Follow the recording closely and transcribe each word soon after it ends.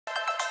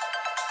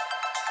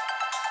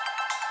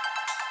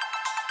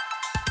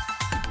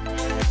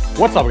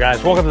What's up,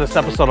 guys? Welcome to this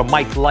episode of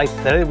Mike's Life.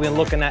 Today we're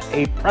looking at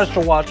a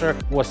pressure washer.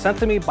 It was sent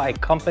to me by a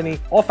company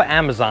off of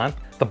Amazon.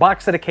 The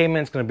box that it came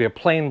in is going to be a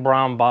plain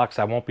brown box.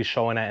 I won't be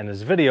showing that in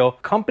this video.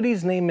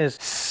 Company's name is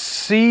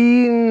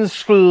Suyncll.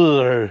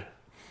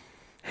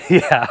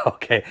 Yeah,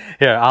 okay.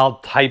 Here, I'll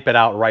type it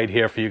out right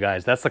here for you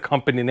guys. That's the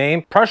company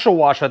name. Pressure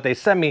washer that they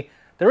sent me.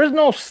 There is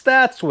no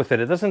stats with it.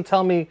 It doesn't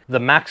tell me the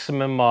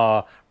maximum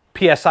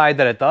PSI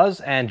that it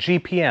does and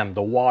GPM,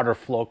 the water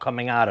flow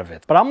coming out of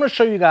it. But I'm going to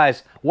show you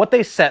guys what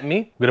they sent me.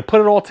 I'm going to put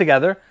it all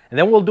together and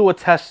then we'll do a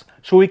test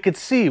so we could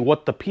see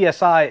what the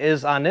PSI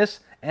is on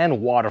this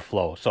and water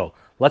flow. So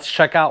let's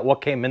check out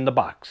what came in the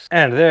box.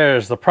 And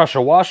there's the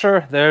pressure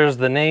washer. There's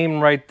the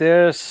name right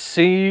there,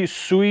 Suyncll.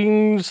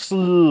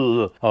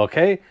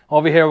 Okay,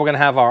 over here we're going to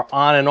have our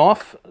on and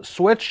off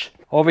switch.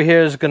 Over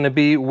here is going to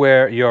be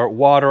where your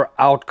water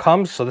out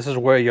comes. So this is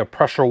where your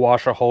pressure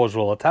washer hose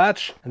will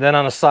attach. And then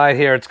on the side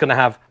here, it's going to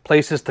have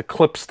places to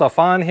clip stuff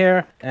on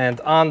here. And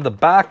on the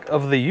back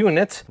of the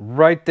unit,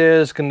 right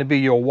there is going to be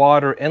your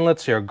water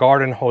inlet. So your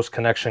garden hose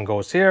connection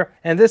goes here.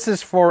 And this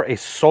is for a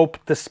soap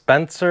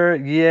dispenser.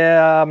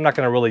 Yeah, I'm not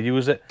going to really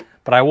use it,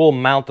 but I will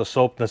mount the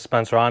soap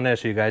dispenser on there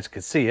so you guys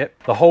can see it.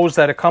 The hose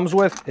that it comes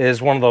with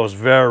is one of those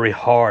very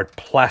hard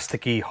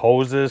plasticky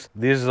hoses.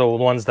 These are the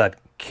ones that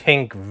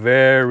kink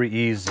very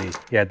easy.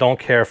 Yeah, don't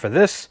care for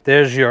this.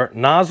 There's your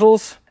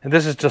nozzles. And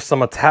this is just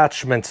some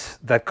attachments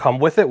that come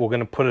with it. We're going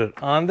to put it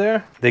on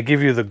there. They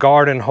give you the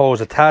garden hose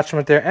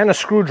attachment there and a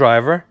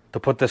screwdriver to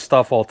put this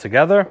stuff all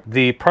together.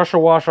 The pressure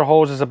washer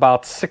hose is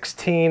about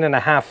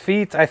 16.5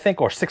 feet, I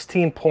think, or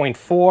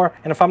 16.4.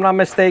 And if I'm not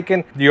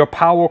mistaken, your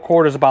power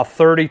cord is about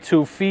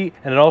 32 feet.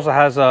 And it also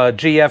has a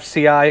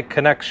GFCI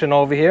connection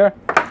over here.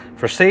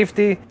 For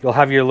safety, you'll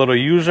have your little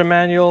user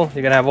manual.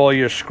 You're gonna have all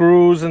your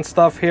screws and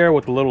stuff here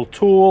with the little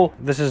tool.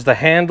 This is the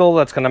handle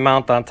that's gonna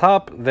mount on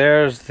top.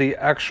 There's the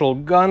actual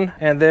gun,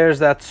 and there's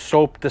that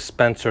soap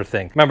dispenser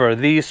thing. Remember,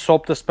 these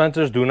soap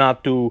dispensers do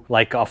not do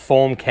like a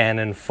foam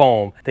cannon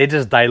foam. They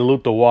just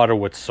dilute the water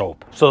with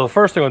soap. So the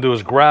first thing we'll do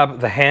is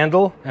grab the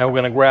handle, and we're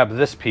gonna grab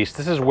this piece.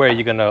 This is where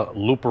you're gonna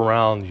loop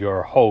around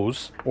your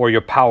hose or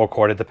your power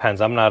cord. It depends.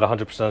 I'm not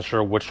 100%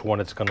 sure which one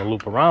it's gonna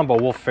loop around,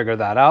 but we'll figure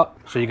that out.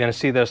 So you're gonna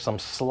see there's some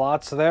slots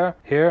there.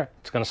 Here,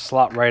 it's going to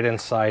slot right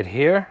inside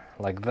here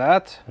like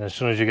that. And as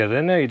soon as you get it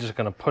in there, you're just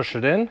going to push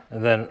it in.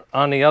 And then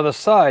on the other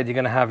side, you're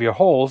going to have your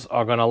holes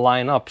are going to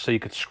line up so you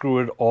could screw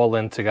it all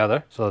in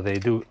together. So they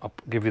do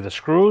give you the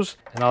screws,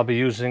 and I'll be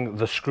using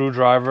the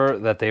screwdriver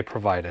that they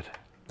provided.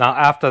 Now,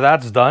 after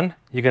that's done,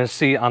 you're going to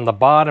see on the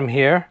bottom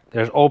here,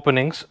 there's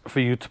openings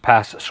for you to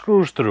pass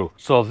screws through.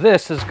 So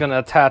this is going to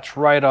attach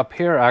right up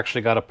here. I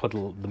actually got to put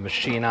the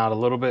machine out a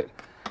little bit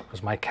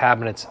because my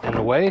cabinet's in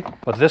the way,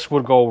 but this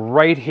would go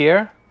right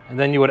here, and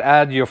then you would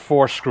add your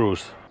 4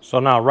 screws. So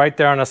now right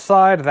there on the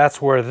side,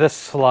 that's where this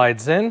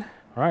slides in.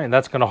 All right, and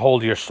that's gonna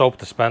hold your soap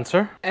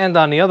dispenser. And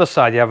on the other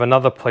side, you have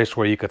another place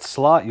where you could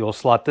slot. You'll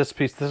slot this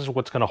piece. This is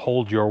what's gonna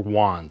hold your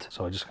wand.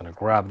 So I'm just gonna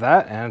grab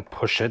that and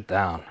push it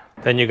down.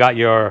 Then you got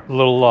your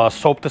little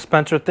soap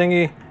dispenser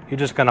thingy. You're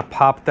just gonna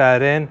pop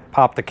that in,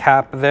 pop the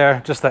cap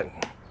there, just to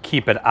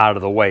keep it out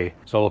of the way.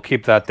 So we'll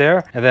keep that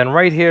there. And then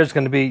right here is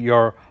gonna be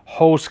your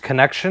hose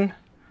connection.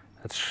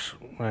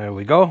 There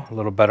we go, a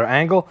little better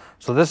angle.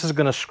 So this is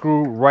gonna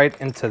screw right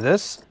into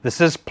this. This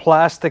is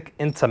plastic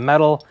into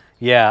metal.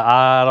 Yeah,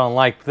 I don't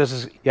like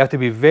this. You have to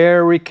be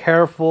very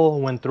careful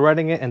when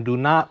threading it and do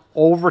not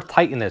over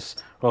tighten this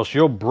or else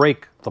you'll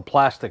break the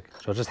plastic.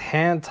 So just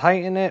hand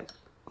tighten it.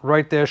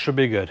 Right there should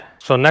be good.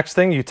 So next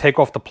thing, you take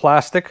off the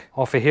plastic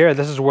off of here.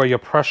 This is where your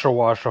pressure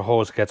washer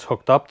hose gets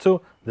hooked up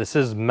to. This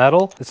is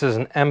metal. This is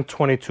an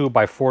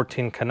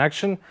M22x14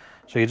 connection.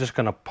 So you're just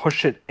gonna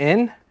push it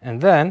in and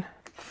then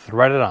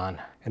thread it on.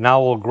 And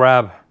now we'll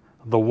grab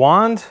the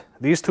wand,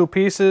 these 2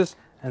 pieces,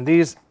 and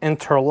these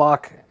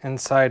interlock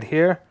inside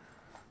here.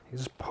 You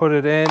just put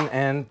it in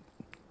and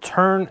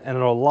turn and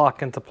it'll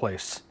lock into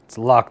place. It's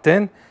locked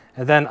in.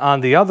 And then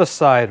on the other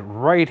side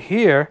right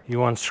here,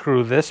 you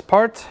unscrew this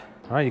part.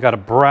 All right, you got a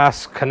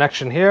brass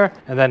connection here,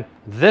 and then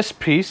this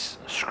piece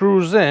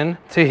screws in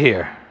to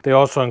here. They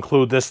also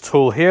include this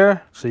tool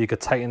here, so you could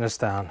tighten this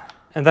down.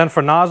 And then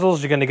for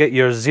nozzles, you're gonna get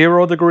your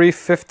 0 degree,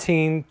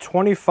 15,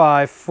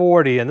 25,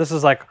 40, and this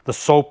is like the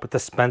soap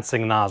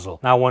dispensing nozzle.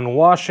 Now, when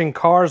washing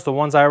cars, the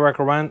ones I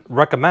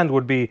recommend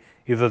would be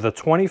either the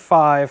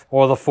 25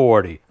 or the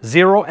 40.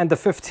 0 and the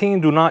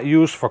 15 do not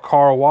use for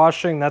car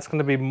washing. That's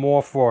gonna be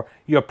more for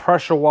your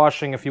pressure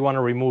washing if you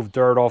wanna remove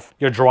dirt off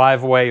your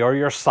driveway or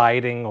your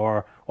siding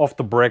or off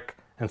the brick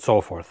and so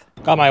forth.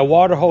 Got my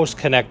water hose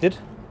connected.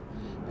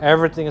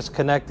 Everything is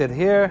connected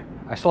here.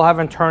 I still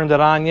haven't turned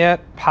it on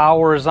yet.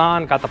 Power is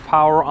on, got the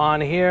power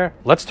on here.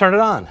 Let's turn it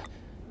on.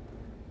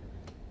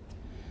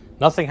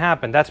 Nothing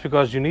happened. That's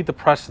because you need to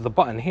press the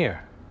button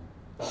here.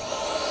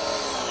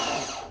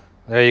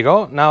 There you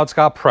go. Now it's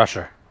got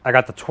pressure. I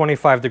got the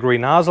 25-degree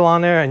nozzle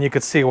on there, and you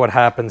can see what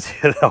happens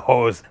here. The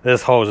hose,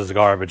 this hose is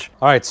garbage.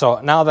 All right, so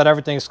now that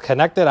everything's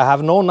connected, I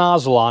have no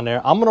nozzle on there.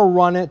 I'm gonna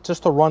run it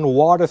just to run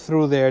water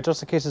through there,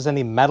 just in case there's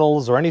any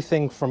metals or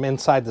anything from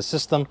inside the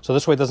system, so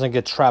this way it doesn't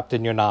get trapped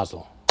in your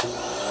nozzle.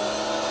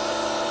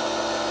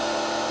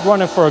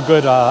 Run it for a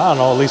good, I don't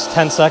know, at least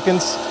 10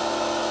 seconds.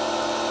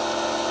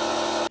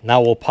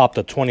 Now we'll pop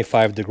the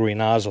 25-degree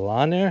nozzle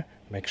on there.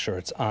 Make sure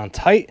it's on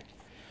tight.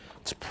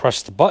 Let's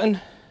press the button.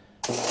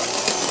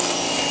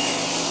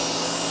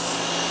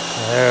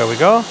 There we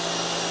go.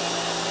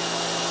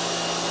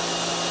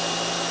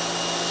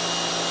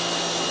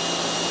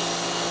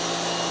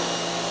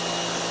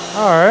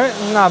 All right,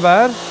 not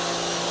bad.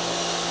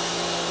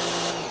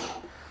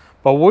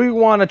 But what we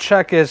want to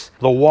check is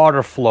the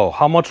water flow.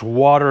 How much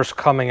water is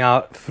coming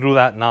out through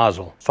that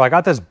nozzle. So I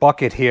got this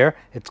bucket here.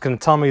 It's going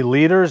to tell me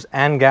liters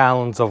and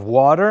gallons of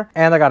water.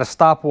 And I got a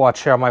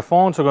stopwatch here on my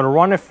phone. So I'm going to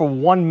run it for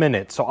 1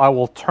 minute. So I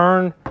will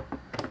turn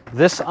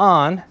this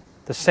on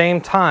the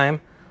same time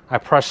I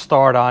press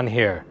start on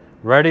here.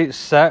 Ready,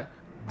 set,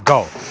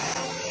 go.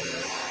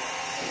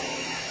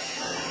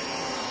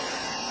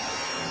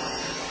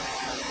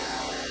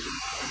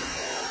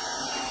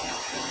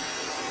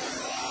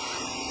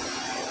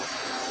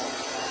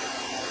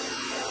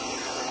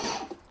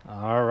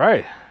 All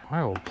right,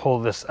 we'll pull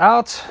this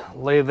out,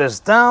 lay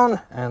this down,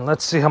 and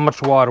let's see how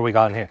much water we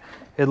got in here.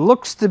 It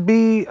looks to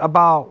be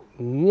about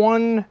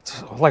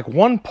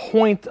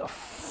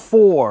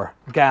 1.4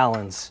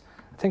 gallons.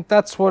 I think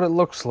that's what it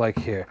looks like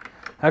here.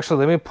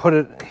 Actually, let me put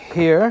it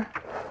here,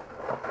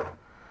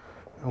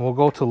 and we'll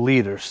go to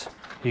liters.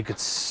 You could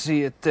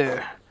see it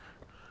there.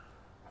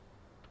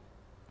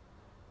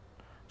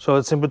 So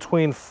it's in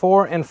between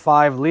 4 and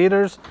 5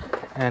 liters,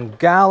 and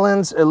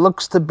gallons, it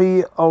looks to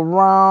be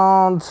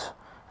around,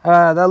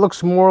 that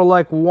looks more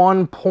like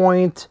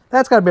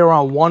that's gotta be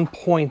around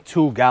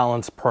 1.2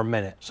 gallons per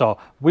minute. So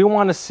we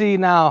wanna see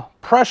now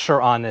pressure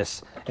on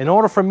this. In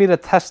order for me to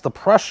test the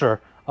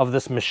pressure of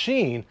this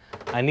machine,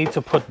 I need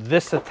to put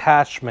this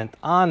attachment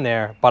on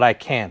there, but I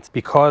can't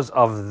because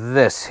of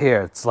this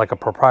here. It's like a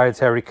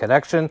proprietary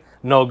connection,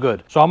 no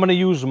good. So I'm gonna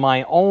use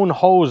my own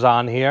hose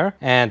on here,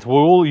 and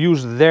we'll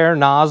use their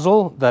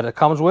nozzle that it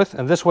comes with,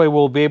 and this way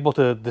we'll be able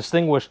to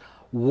distinguish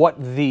what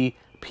the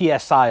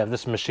PSI of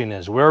this machine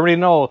is. We already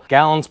know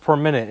gallons per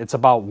minute. It's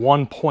about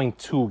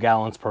 1.2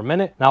 gallons per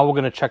minute. Now we're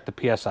gonna check the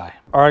PSI.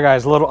 All right,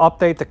 guys, a little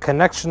update. The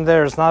connection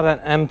there is not an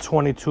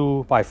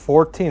M22 by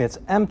 14, it's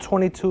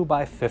M22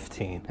 by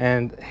 15.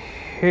 And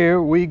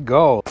here we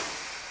go.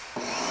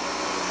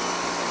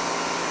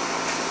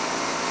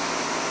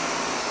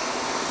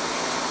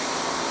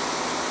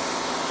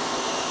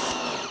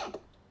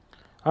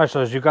 All right,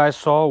 so as you guys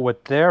saw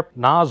with their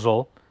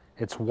nozzle,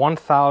 it's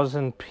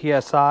 1000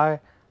 PSI,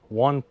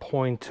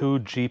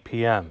 1.2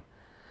 GPM.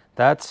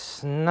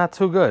 That's not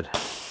too good.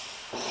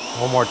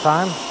 One more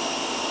time.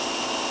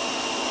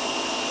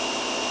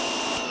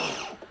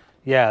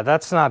 Yeah,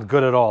 that's not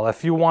good at all.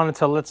 If you wanted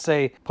to, let's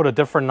say, put a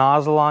different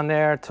nozzle on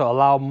there to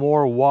allow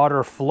more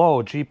water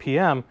flow,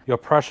 GPM, your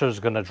pressure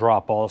is gonna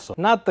drop also.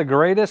 Not the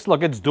greatest.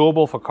 Look, it's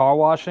doable for car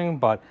washing,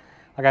 but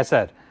like I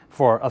said,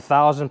 for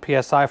 1000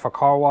 PSI for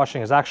car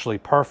washing is actually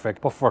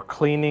perfect. But for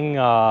cleaning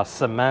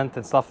cement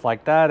and stuff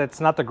like that, it's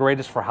not the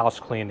greatest for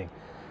house cleaning.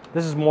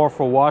 This is more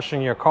for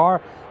washing your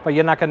car, but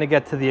you're not going to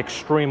get to the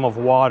extreme of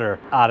water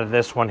out of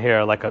this one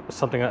here, like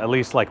something at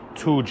least like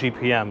 2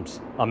 GPMs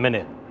a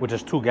minute, which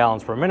is 2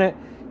 gallons per minute.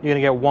 You're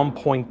going to get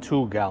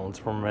 1.2 gallons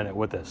per minute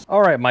with this.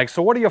 All right, Mike,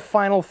 so what are your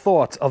final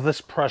thoughts of this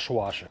pressure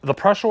washer? The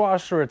pressure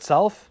washer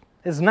itself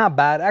is not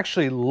bad,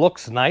 actually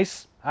looks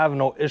nice. I have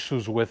no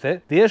issues with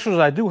it. The issues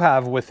I do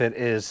have with it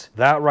is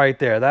that right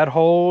there. That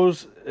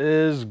hose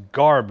is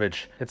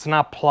garbage. It's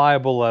not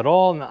pliable at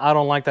all. And I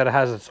don't like that it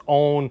has its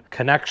own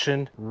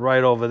connection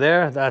right over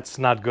there. That's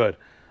not good.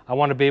 I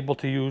want to be able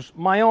to use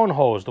my own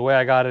hose the way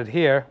I got it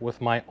here with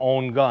my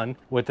own gun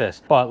with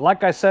this. But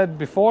like I said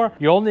before,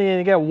 you're only going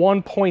to get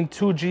 1.2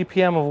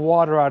 GPM of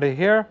water out of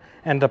here.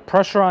 And the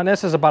pressure on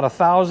this is about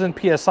 1000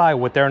 PSI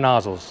with their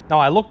nozzles. Now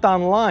I looked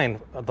online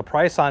at the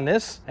price on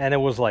this and it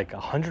was like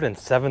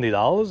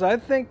 $170. I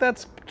think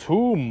that's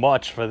too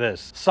much for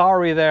this.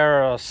 Sorry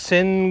there,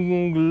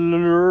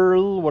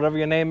 Suyncll, whatever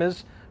your name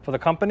is for the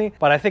company,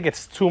 but I think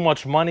it's too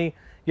much money.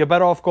 You're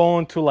better off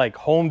going to like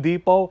Home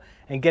Depot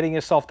and getting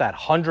yourself that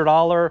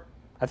 $100,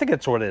 I think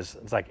it's what it is.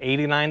 It's like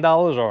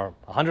 $89 or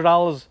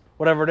 $100,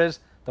 whatever it is.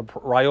 The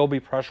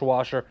Ryobi pressure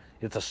washer,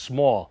 it's a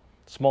small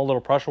little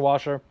pressure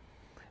washer.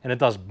 And it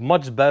does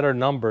much better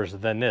numbers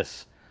than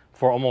this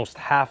for almost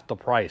half the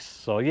price.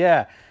 So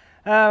yeah,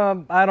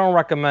 I don't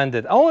recommend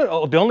it. The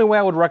only way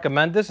I would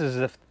recommend this is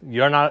if you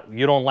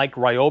don't like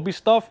Ryobi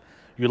stuff,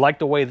 you like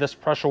the way this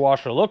pressure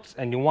washer looks,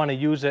 and you want to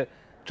use it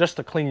just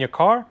to clean your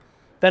car,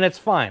 then it's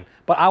fine.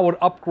 But I would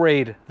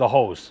upgrade the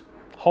hose.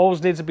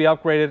 Hose needs to be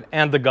upgraded,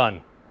 and the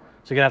gun.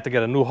 So you're gonna have to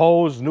get a new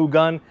hose, new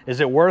gun. Is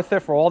it worth it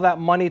for all that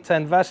money to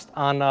invest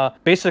on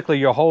basically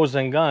your hose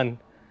and gun?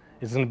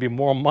 Is going to be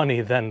more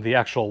money than the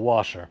actual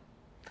washer.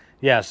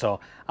 Yeah,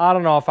 so I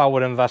don't know if I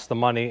would invest the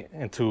money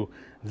into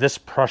this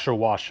pressure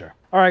washer.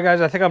 All right,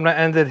 guys, I think I'm gonna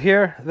end it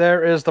here.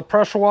 There is the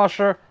pressure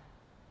washer.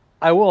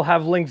 I will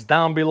have links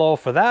down below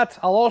for that.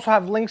 I'll also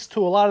have links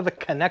to a lot of the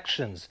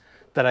connections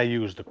that I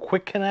use, the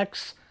quick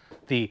connects,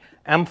 the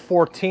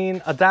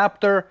M14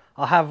 adapter.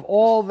 I'll have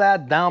all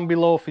that down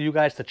below for you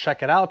guys to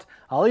check it out.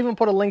 I'll even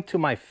put a link to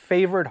my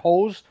favorite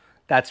hose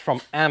that's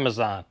from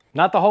Amazon.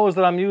 Not the hose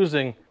that I'm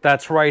using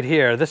that's right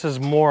here. This is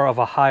more of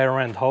a higher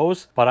end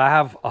hose, but I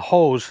have a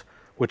hose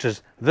which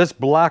is this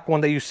black one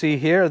that you see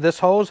here, this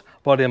hose,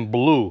 but in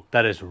blue.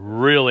 That is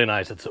really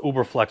nice. It's an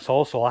Uberflex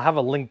hose, so I'll have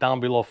a link down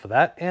below for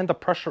that, and the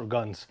pressure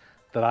guns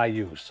that I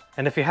use.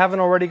 And if you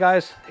haven't already,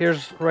 guys,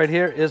 right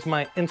here is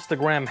my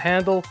Instagram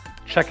handle.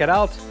 Check it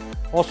out.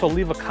 Also,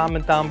 leave a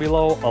comment down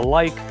below, a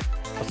like,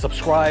 a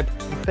subscribe,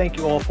 and thank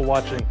you all for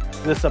watching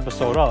this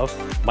episode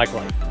of Mike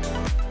Life.